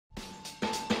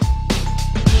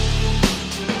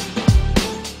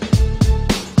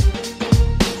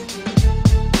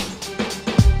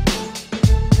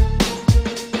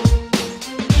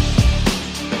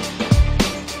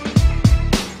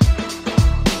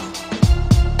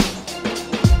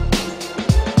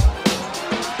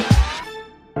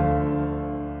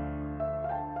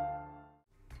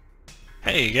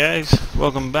Hey guys,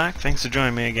 welcome back, thanks for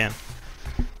joining me again.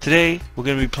 Today we're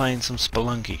going to be playing some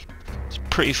Spelunky. It's a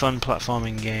pretty fun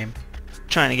platforming game,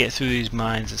 trying to get through these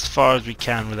mines as far as we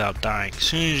can without dying. As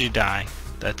soon as you die,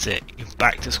 that's it, you're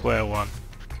back to square one,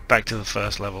 back to the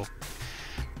first level.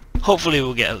 Hopefully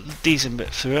we'll get a decent bit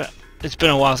through it. It's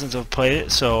been a while since I've played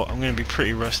it, so I'm going to be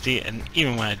pretty rusty, and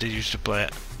even when I did used to play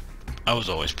it, I was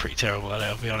always pretty terrible at it,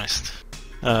 I'll be honest.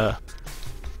 But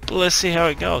let's see how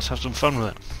it goes, have some fun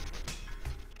with it.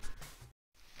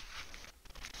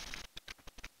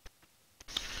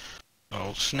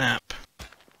 Oh snap.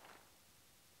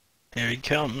 Here he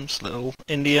comes, little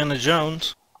Indiana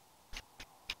Jones.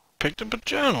 Picked up a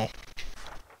journal.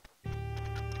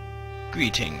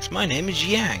 Greetings, my name is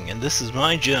Yang and this is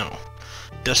my journal.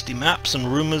 Dusty maps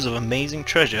and rumors of amazing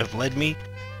treasure have led me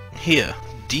here,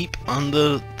 deep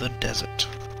under the desert.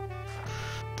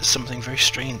 There's something very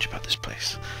strange about this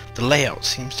place. The layout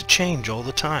seems to change all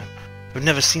the time. I've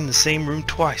never seen the same room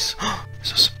twice.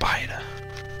 There's a spider.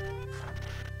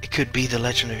 It could be the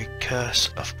legendary curse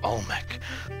of Olmec,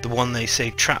 the one they say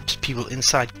traps people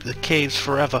inside the caves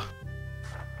forever.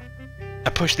 I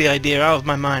push the idea out of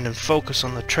my mind and focus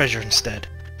on the treasure instead.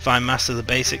 If I master the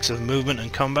basics of movement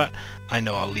and combat, I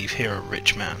know I'll leave here a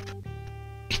rich man.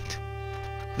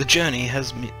 The journey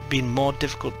has been more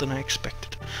difficult than I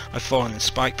expected. I've fallen in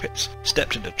spike pits,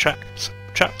 stepped into traps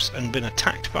and been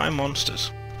attacked by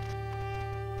monsters.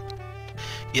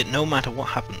 Yet no matter what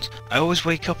happens, I always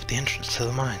wake up at the entrance to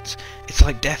the mines. It's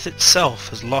like death itself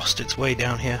has lost its way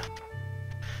down here.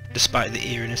 Despite the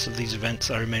eeriness of these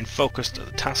events, I remain focused on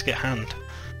the task at hand.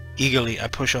 Eagerly I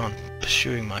push on,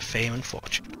 pursuing my fame and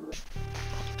fortune.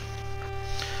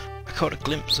 I caught a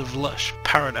glimpse of lush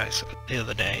paradise the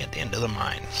other day at the end of the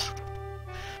mines.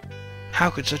 How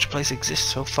could such a place exist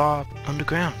so far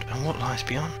underground, and what lies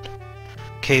beyond?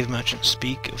 Cave merchants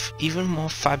speak of even more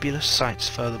fabulous sights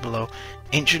further below,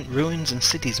 ancient ruins and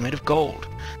cities made of gold.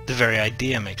 The very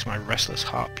idea makes my restless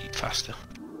heart beat faster.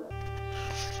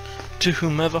 To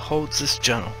whomever holds this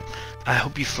journal, I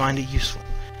hope you find it useful.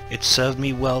 It served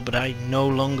me well, but I no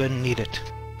longer need it.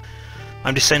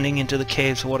 I'm descending into the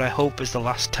caves for what I hope is the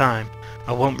last time.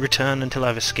 I won't return until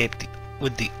I've escaped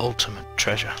with the ultimate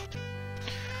treasure.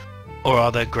 Or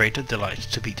are there greater delights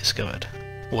to be discovered?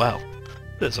 Well,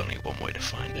 there's only one way to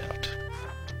find out.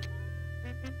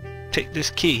 Take this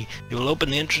key, it will open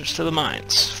the entrance to the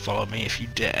mines. Follow me if you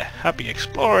dare. Happy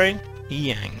exploring,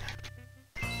 Yang.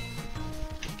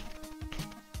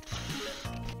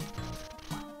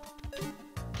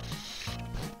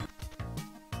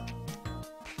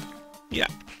 Yeah.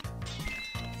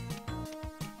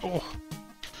 Oh,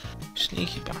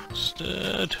 sneaky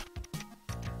bastard.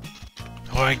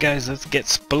 Alright guys, let's get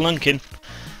spelunking.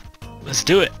 Let's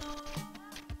do it.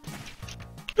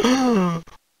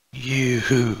 You.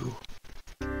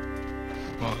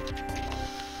 What?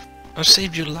 I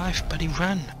saved your life, buddy.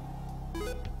 Run.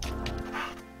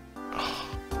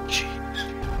 Oh, jeez.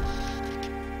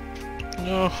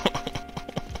 No.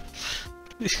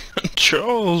 These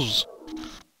controls.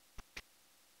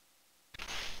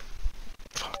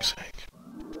 Fuck's sake.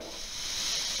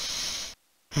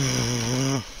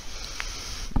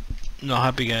 Not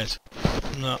happy, guys.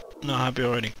 Not happy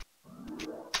already.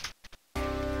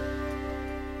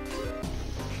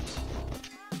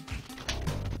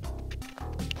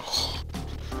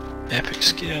 Epic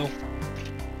skill.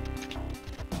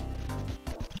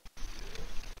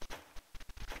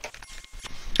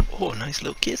 Oh, nice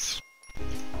little kiss.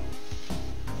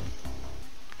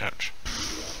 Ouch.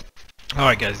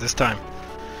 Alright guys, this time.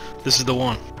 This is the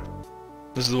one.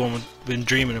 This is the one we've been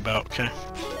dreaming about, okay?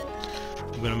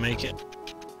 We're gonna make it.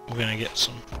 We're gonna get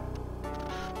some.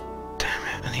 Damn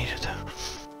it, I needed that.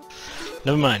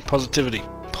 Never mind, positivity.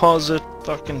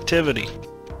 Positivity.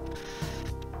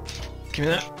 Give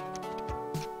me that.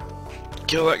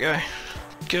 Kill that guy.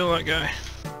 Kill that guy.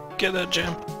 Get that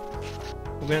gem.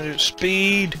 We're gonna do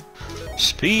speed.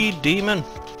 Speed demon.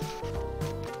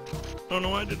 I don't know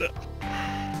why I did that.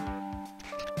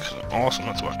 Cause I'm awesome,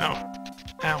 that's why. Ow.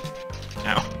 Ow.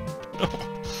 Ow. No.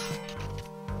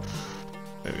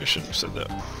 Maybe I shouldn't have said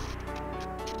that.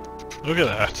 Look at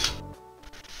that.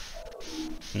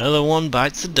 Another one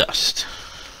bites the dust.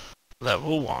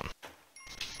 Level 1.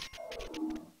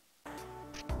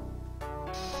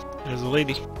 There's a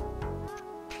lady.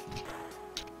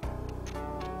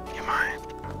 You're mine.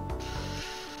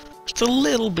 It's a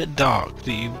little bit dark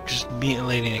that you just meet a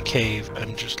lady in a cave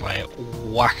and just like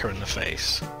whack her in the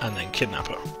face and then kidnap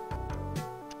her.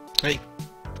 Hey,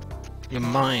 you're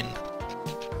mine.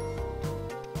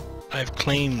 I've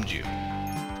claimed you.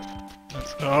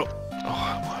 Oh,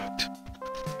 that worked.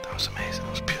 That was amazing.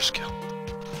 That was pure skill.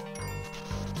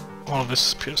 All of this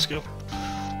is pure skill.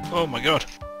 Oh my god.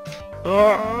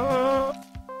 Ah!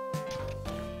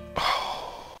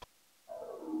 Oh.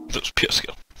 That's pure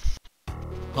skill.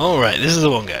 Alright, this is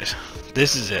the one, guys.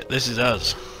 This is it. This is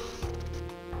us.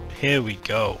 Here we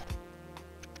go.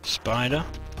 Spider.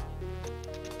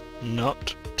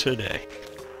 Not today.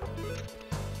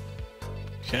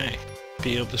 Okay.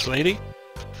 Beat up this lady.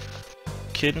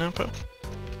 Kidnap her.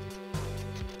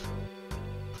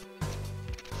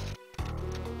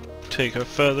 Take her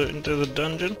further into the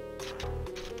dungeon.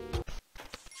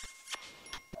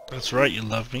 That's right, you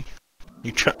love me.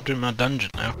 You trapped in my dungeon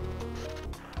now.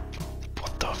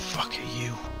 What the fuck are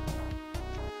you?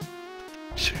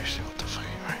 Seriously, what the fuck are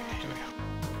you? Right, here we go.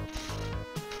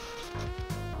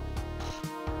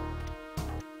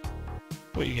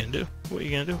 What are you gonna do? What are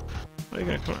you gonna do? What are you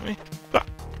gonna come at me? Ah.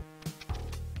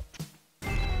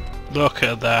 Look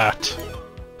at that.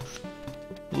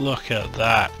 Look at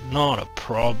that. Not a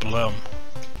problem.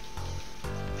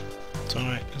 It's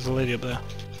alright, there's a lady up there.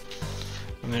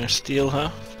 I'm gonna steal her.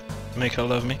 Make her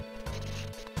love me.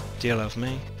 Do you love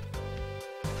me?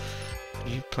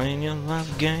 You playing your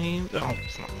love game? Oh,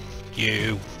 it's not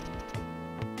you.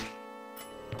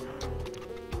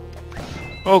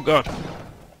 Oh god.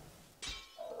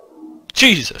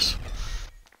 Jesus.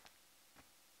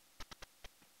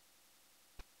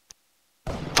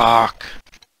 Fuck.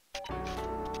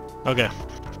 Okay.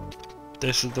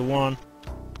 This is the one.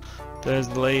 There's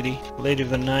the lady. Lady of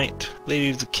the night.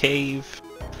 Lady of the cave.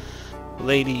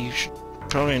 Lady, you should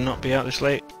probably not be out this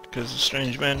late because of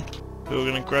strange men who are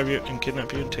gonna grab you and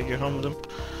kidnap you and take you home with them.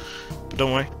 But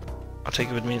don't worry, I'll take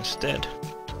you with me instead.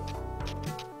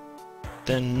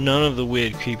 Then none of the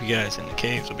weird creepy guys in the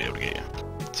caves will be able to get you.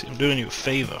 See, I'm doing you a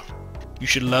favor. You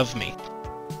should love me.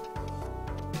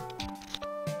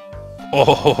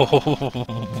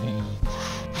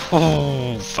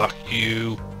 Oh, fuck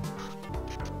you.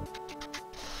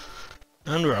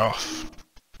 And we're off.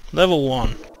 Level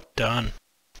 1. Done.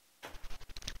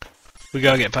 We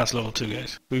gotta get past level 2,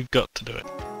 guys. We've got to do it.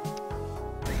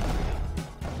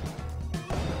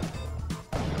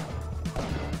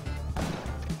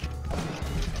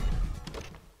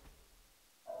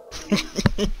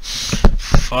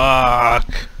 Fuck.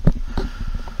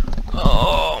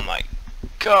 Oh my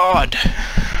god.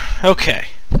 Okay.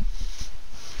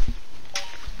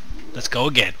 Let's go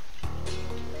again.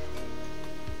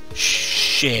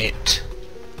 Shit.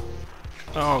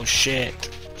 Oh shit.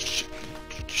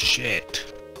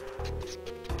 Shit.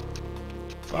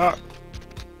 Fuck.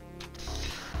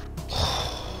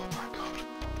 Oh my god.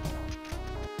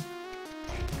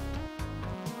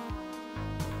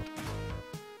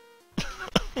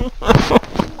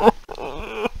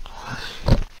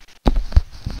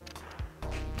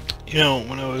 You know,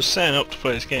 when I was setting up to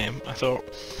play this game, I thought,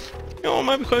 you know what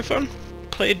might be quite fun?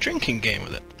 Play a drinking game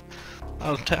with it.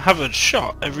 I'll have a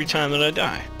shot every time that I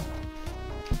die.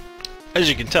 As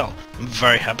you can tell, I'm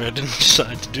very happy I didn't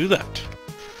decide to do that.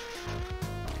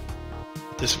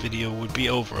 This video would be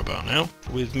over about now,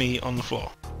 with me on the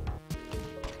floor.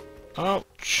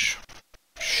 Ouch.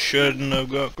 Shouldn't have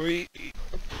got greedy.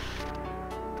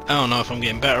 I don't know if I'm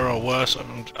getting better or worse.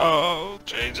 Oh,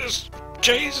 Jesus.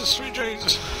 Jesus, sweet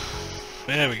Jesus.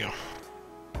 There we go.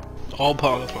 All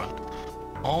part of the plan.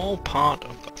 All part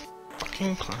of the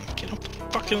fucking plan. Get up the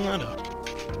fucking ladder.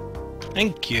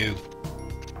 Thank you.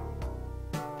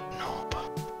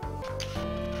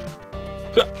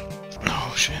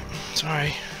 Oh shit.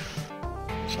 Sorry.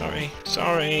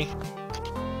 Sorry.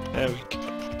 There we go.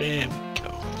 There we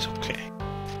go. It's okay.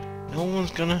 No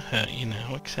one's gonna hurt you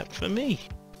now except for me.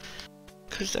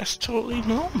 Cause that's totally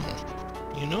normal.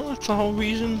 You know, that's the whole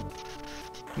reason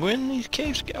we're in these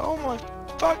caves. Oh my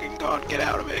fucking god, get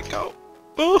out of it, go.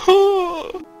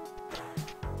 Oh.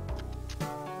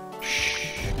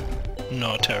 Shh.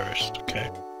 Not a terrorist, okay?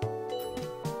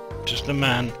 Just a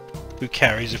man who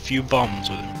carries a few bombs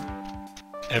with him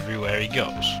everywhere he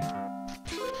goes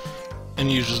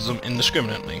and uses them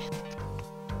indiscriminately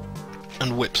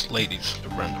and whips ladies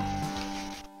at random.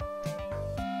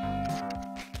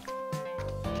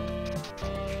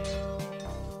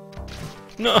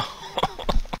 No!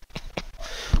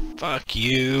 Fuck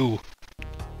you!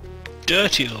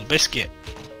 Dirty little biscuit!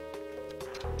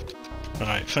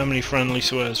 Alright, family friendly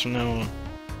swears from now on.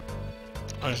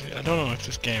 Honestly, I don't know if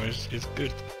this game is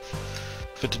good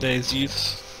for today's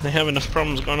youths. They have enough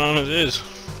problems going on as it is.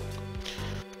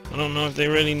 I don't know if they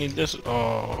really need this.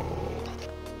 Oh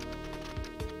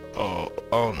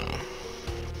no.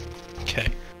 Okay.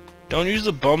 Don't use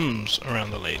the bombs around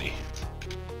the lady.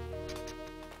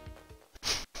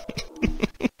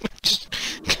 Just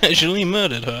casually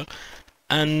murdered her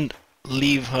and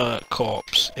leave her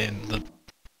corpse was in the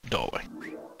doorway.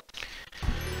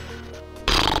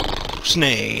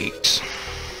 Snakes.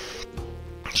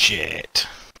 Shit.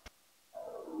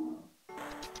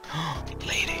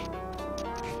 Lady.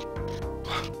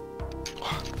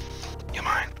 What? You're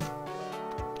mine.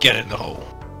 Get in the hole.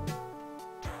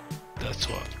 That's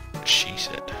what she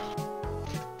said.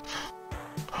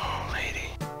 Oh, lady.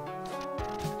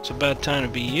 It's a bad time to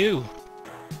be you.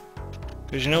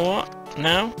 Because you know what?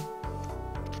 Now,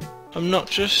 I'm not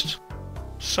just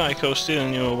psycho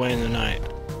stealing you away in the night.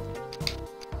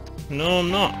 No,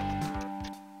 I'm not.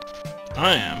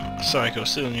 I am a psycho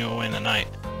stealing you away in the night.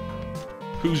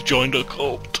 Who's joined a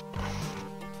cult?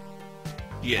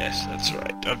 Yes, that's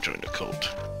right. I've joined a cult.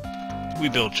 We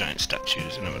build giant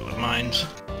statues in the middle of mines.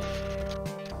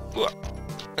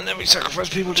 And then we sacrifice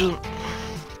people to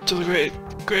the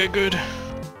greater good.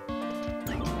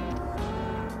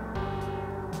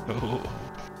 Oh.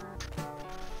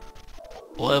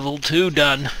 Level 2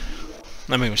 done.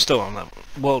 I mean, we're still on level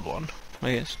World 1,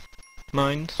 I guess.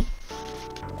 Mines.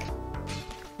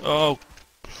 Oh.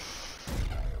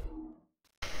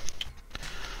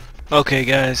 Okay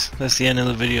guys, that's the end of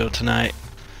the video tonight.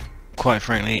 Quite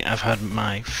frankly, I've had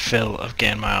my fill of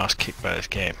getting my ass kicked by this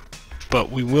game. But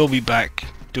we will be back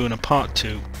doing a part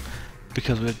 2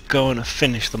 because we're going to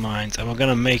finish the mines and we're going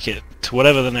to make it to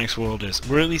whatever the next world is.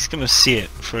 We're at least going to see it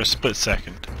for a split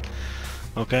second.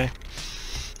 Okay?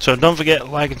 So don't forget to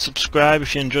like and subscribe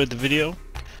if you enjoyed the video.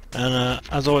 And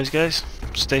as always guys,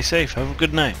 stay safe. Have a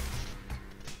good night.